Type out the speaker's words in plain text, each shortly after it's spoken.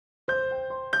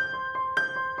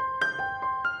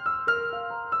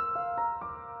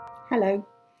Hello,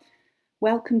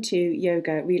 welcome to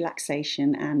Yoga,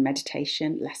 Relaxation and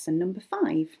Meditation lesson number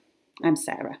 5. I'm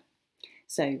Sarah.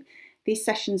 So these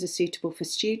sessions are suitable for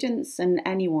students and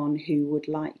anyone who would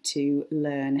like to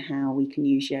learn how we can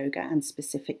use yoga and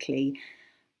specifically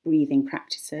breathing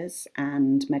practices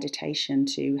and meditation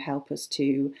to help us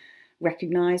to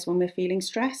recognise when we're feeling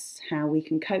stress, how we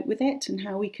can cope with it and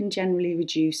how we can generally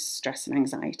reduce stress and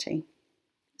anxiety.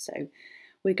 So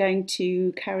we're going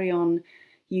to carry on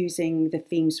using the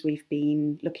themes we've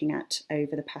been looking at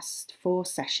over the past 4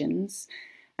 sessions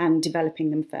and developing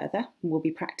them further. We'll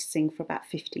be practicing for about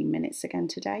 15 minutes again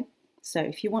today. So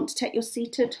if you want to take your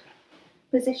seated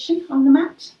position on the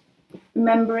mat,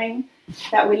 remembering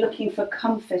that we're looking for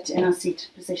comfort in our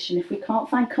seated position. If we can't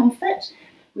find comfort,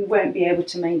 we won't be able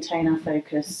to maintain our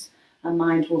focus. Our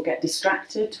mind will get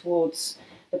distracted towards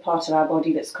the part of our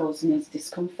body that's causing us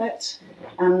discomfort.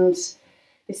 And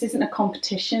this isn't a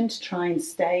competition to try and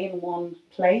stay in one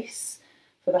place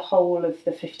for the whole of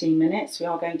the 15 minutes. We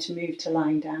are going to move to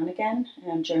lying down again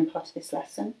during part of this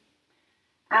lesson.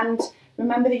 And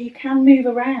remember that you can move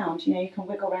around. You can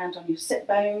wiggle around on your sit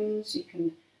bones, you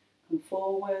can come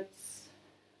forwards,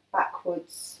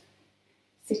 backwards.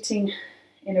 Sitting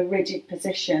in a rigid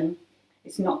position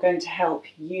is not going to help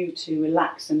you to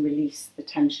relax and release the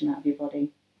tension out of your body.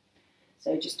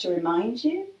 So just to remind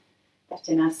you that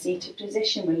in our seated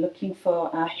position, we're looking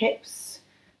for our hips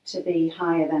to be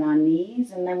higher than our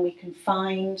knees, and then we can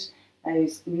find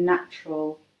those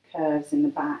natural curves in the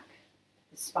back.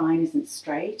 The spine isn't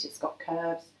straight, it's got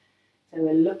curves. So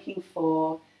we're looking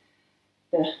for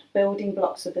the building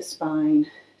blocks of the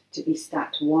spine to be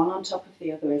stacked one on top of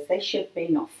the other as they should be,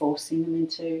 not forcing them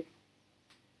into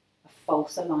a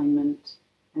false alignment.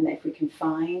 And if we can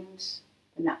find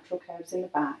the natural curves in the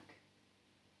back,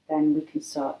 then we can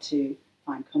start to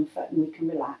find comfort and we can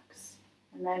relax.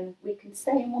 And then we can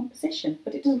stay in one position,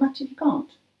 but it doesn't matter if you can't.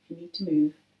 If you need to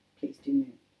move, please do move.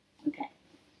 Okay.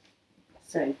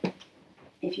 So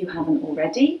if you haven't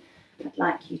already, I'd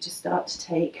like you to start to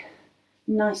take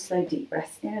nice slow deep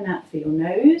breaths in and out through your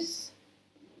nose.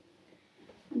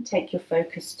 And take your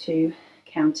focus to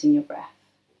counting your breath.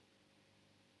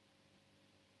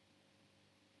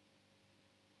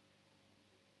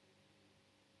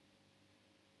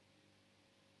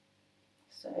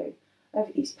 So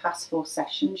over these past 4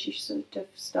 sessions, you sort of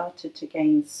started to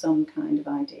gain some kind of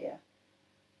idea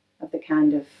of the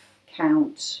kind of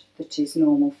count that is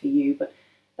normal for you, but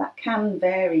that can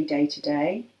vary day to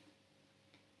day.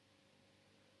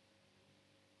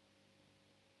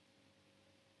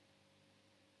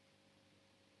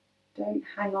 Don't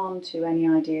hang on to any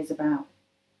ideas about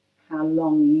how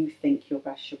long you think your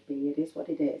breath should be. It is what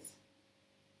it is.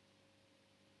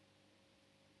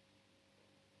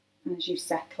 And as you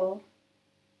settle,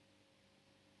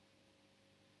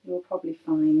 you'll probably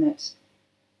find that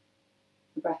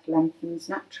the breath lengthens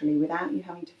naturally without you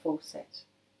having to force it.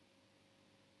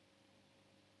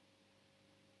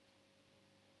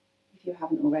 If you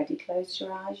haven't already closed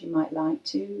your eyes, you might like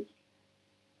to.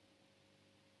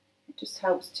 It just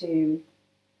helps to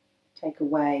take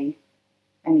away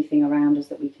anything around us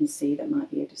that we can see that might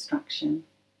be a distraction.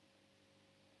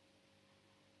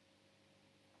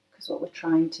 Because what we're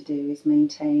trying to do is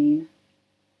maintain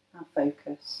our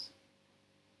focus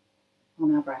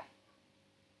on our breath.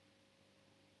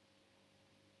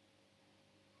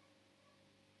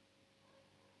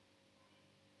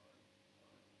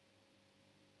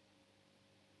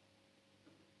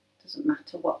 Doesn't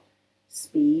matter what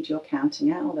speed you're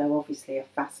counting at, although obviously a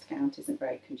fast count isn't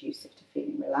very conducive to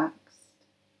feeling relaxed.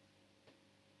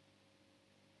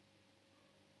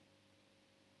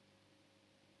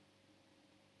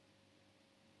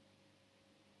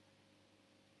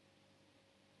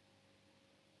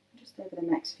 Just over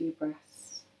the next few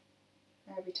breaths,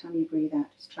 every time you breathe out,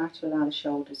 just try to allow the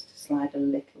shoulders to slide a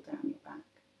little down your back.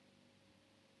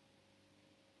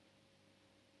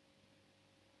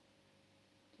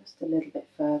 Just a little bit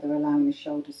further, allowing the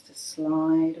shoulders to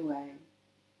slide away.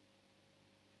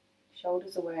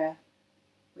 Shoulders are where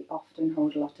we often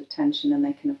hold a lot of tension and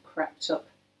they can have crept up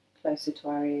closer to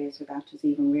our ears without us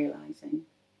even realising.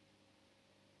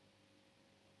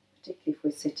 Particularly if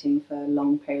we're sitting for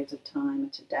long periods of time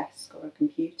at a desk or a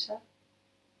computer.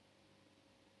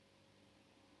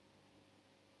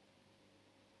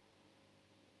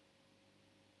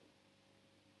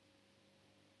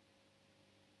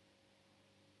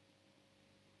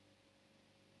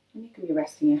 And you can be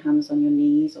resting your hands on your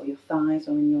knees or your thighs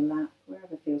or in your lap,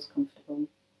 wherever feels comfortable.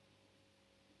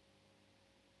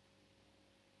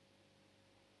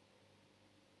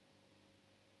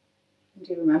 And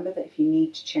do remember that if you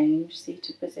need to change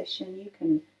seated position, you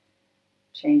can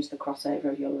change the crossover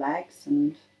of your legs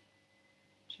and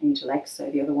change legs so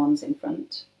the other one's in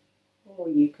front. Or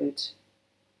you could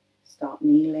start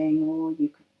kneeling, or you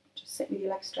could just sit with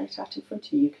your legs straight out in front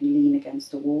of you. You can lean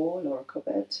against a wall or a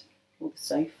cupboard or the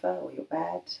sofa or your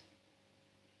bed.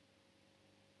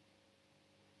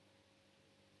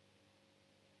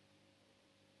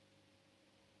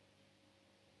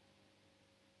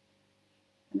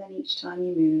 And then each time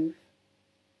you move,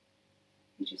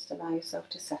 you just allow yourself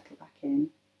to settle back in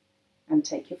and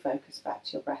take your focus back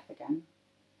to your breath again.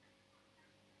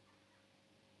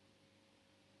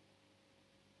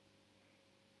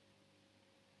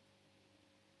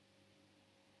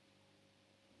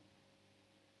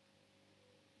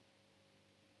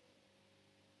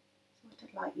 So what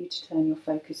I'd like you to turn your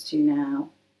focus to now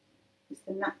is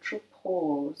the natural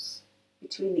pause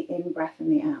between the in-breath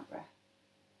and the out-breath.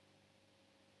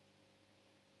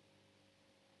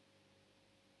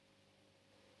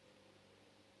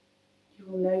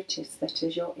 You will notice that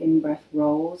as your in-breath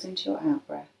rolls into your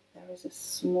out-breath, there is a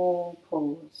small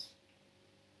pause.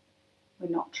 We're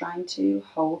not trying to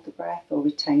hold the breath or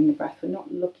retain the breath. We're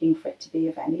not looking for it to be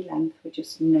of any length. We're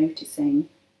just noticing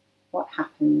what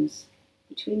happens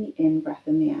between the in-breath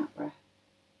and the out-breath.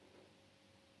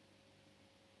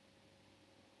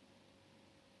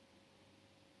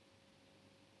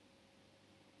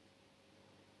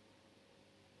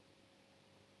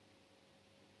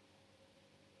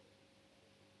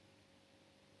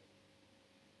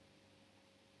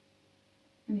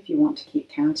 And if you want to keep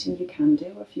counting, you can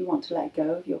do, or if you want to let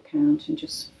go of your count and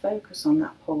just focus on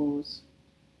that pause,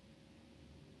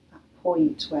 that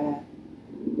point where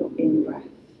your in-breath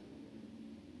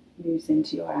moves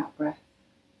into your out-breath.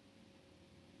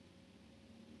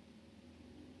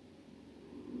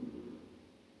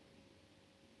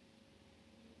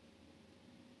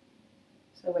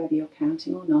 So whether you're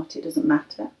counting or not, it doesn't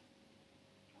matter.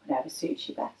 Whatever suits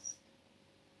you best.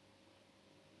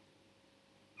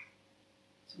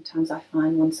 Sometimes I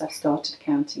find once I've started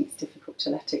counting, it's difficult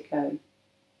to let it go.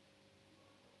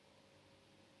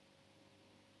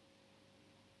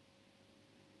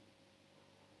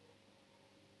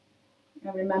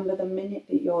 Now remember, the minute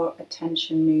that your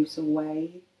attention moves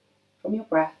away from your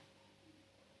breath,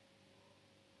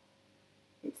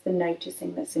 it's the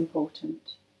noticing that's important.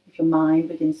 If your mind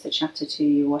begins to chatter to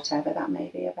you, whatever that may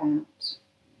be about,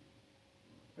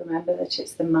 remember that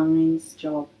it's the mind's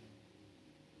job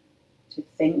to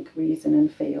think, reason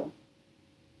and feel.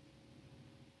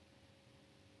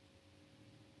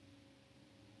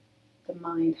 The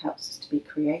mind helps us to be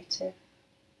creative,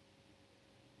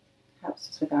 helps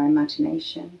us with our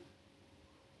imagination,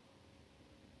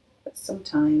 but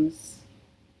sometimes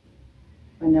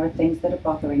when there are things that are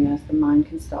bothering us, the mind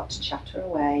can start to chatter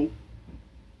away.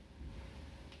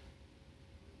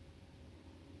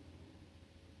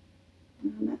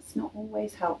 And that's not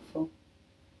always helpful.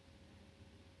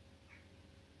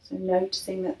 So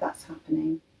noticing that that's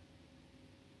happening,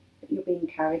 that you're being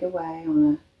carried away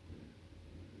on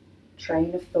a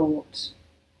train of thought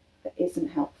that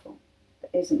isn't helpful, that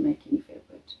isn't making you feel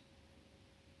good.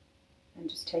 And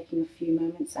just taking a few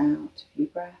moments out, a few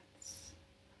breaths,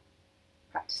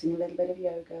 practicing a little bit of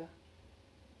yoga,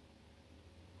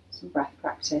 some breath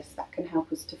practice, that can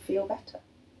help us to feel better.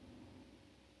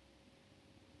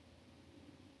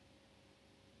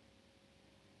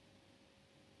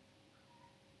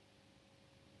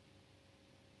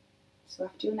 So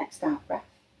after your next out breath,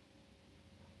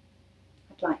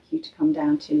 I'd like you to come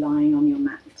down to lying on your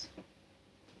mat.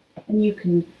 And you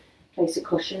can place a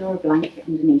cushion or a blanket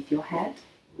underneath your head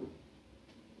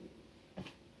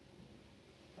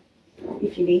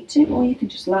if you need to, or you can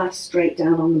just lie straight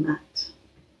down on the mat.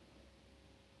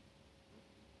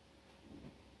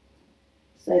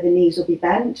 So the knees will be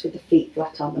bent with the feet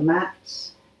flat on the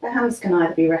mat. The hands can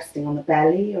either be resting on the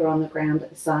belly or on the ground at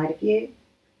the side of you.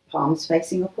 Palms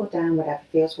facing up or down, whatever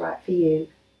feels right for you.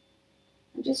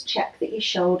 And just check that your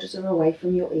shoulders are away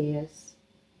from your ears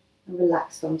and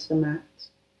relaxed onto the mat.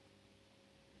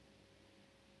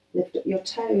 Lift up your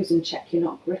toes and check you're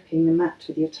not gripping the mat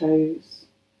with your toes.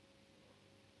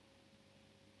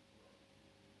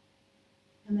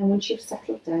 And then once you've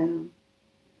settled down,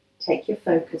 take your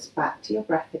focus back to your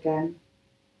breath again.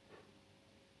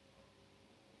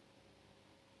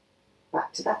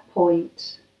 Back to that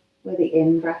point where the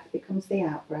in-breath becomes the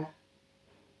out-breath.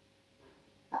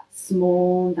 That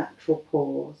small natural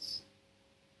pause.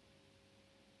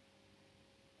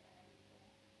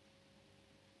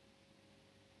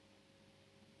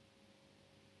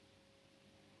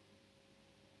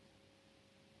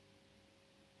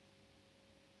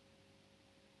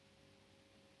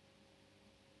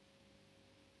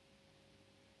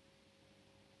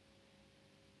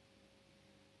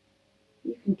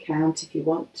 can count if you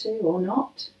want to or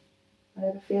not,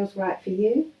 whatever feels right for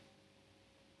you.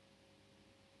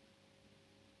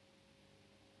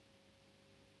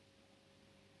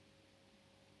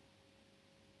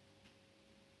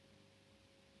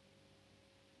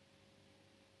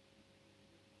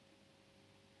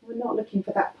 We're not looking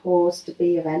for that pause to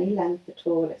be of any length at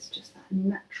all, it's just that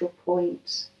natural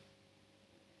point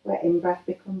where in-breath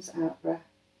becomes out-breath.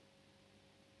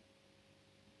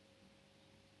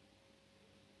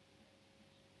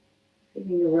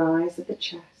 Feeling the rise of the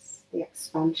chest, the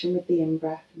expansion with the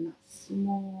in-breath, and that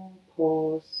small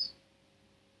pause.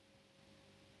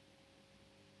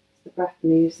 As the breath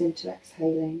moves into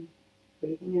exhaling,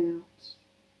 breathing out,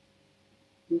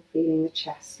 and feeling the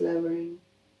chest lowering,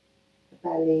 the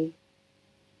belly,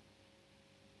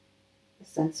 the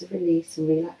sense of release and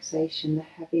relaxation, the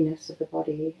heaviness of the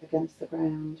body against the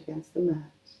ground, against the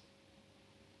mat.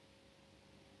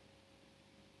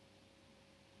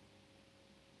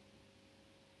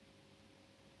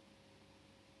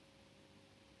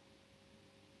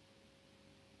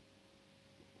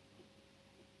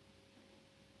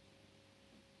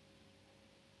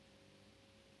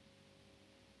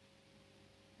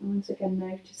 And once again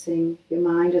noticing if your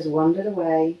mind has wandered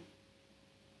away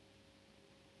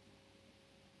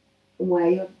from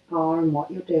where you are and what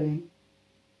you're doing.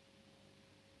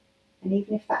 And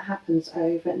even if that happens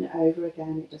over and over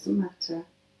again, it doesn't matter.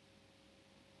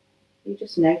 You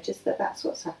just notice that that's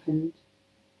what's happened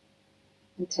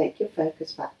and take your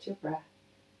focus back to your breath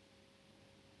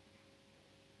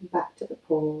and back to the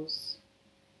pause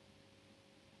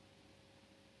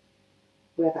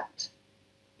where that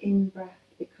in-breath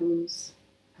becomes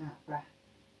out-breath.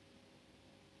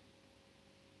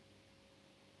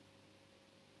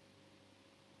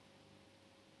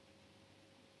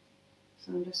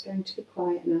 So I'm just going to be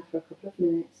quiet now for a couple of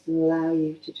minutes and allow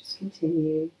you to just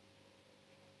continue.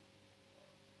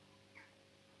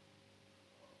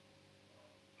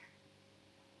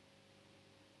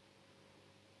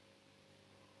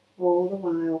 All the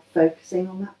while focusing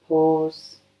on that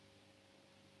pause.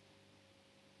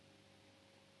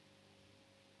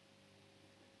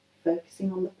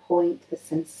 Focusing on the point, the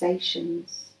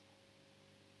sensations.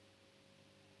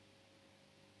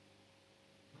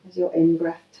 As your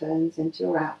in-breath turns into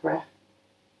your out-breath.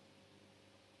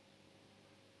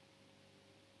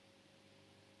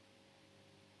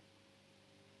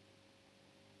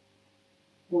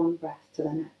 One breath to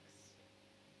the next.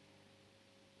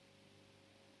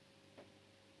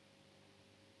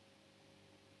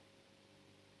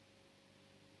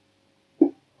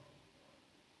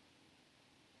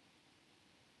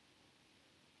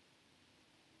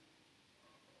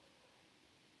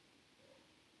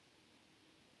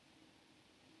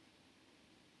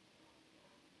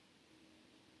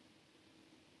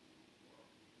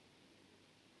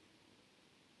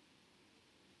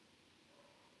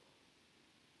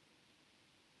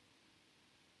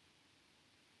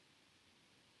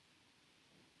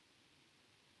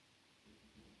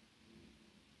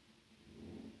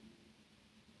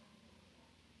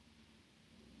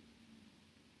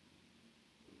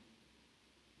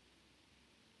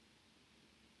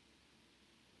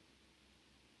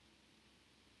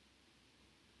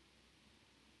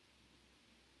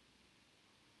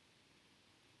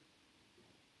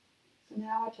 So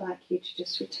now I'd like you to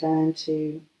just return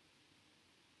to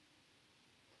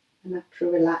a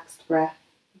natural relaxed breath,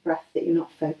 a breath that you're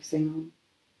not focusing on.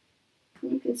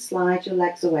 And you can slide your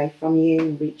legs away from you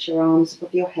and reach your arms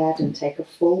above your head and take a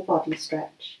full body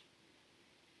stretch.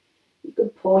 You can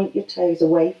point your toes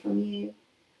away from you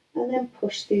and then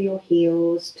push through your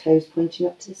heels, toes pointing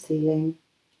up to the ceiling.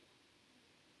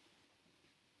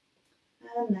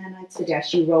 And then I'd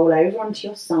suggest you roll over onto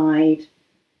your side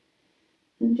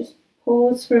and just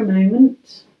pause for a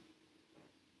moment.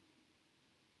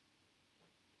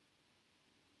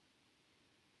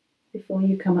 Before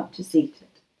you come up to seated.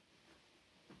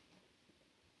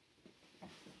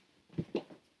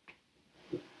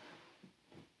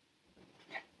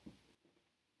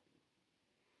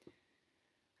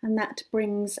 And that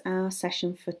brings our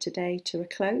session for today to a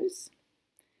close.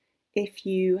 If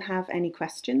you have any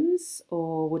questions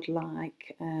or would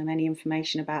like any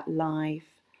information about live,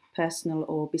 personal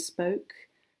or bespoke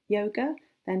yoga,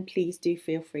 then please do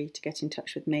feel free to get in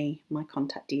touch with me. My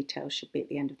contact details should be at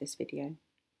the end of this video.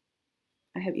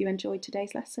 I hope you enjoyed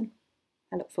today's lesson.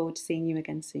 I look forward to seeing you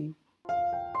again soon.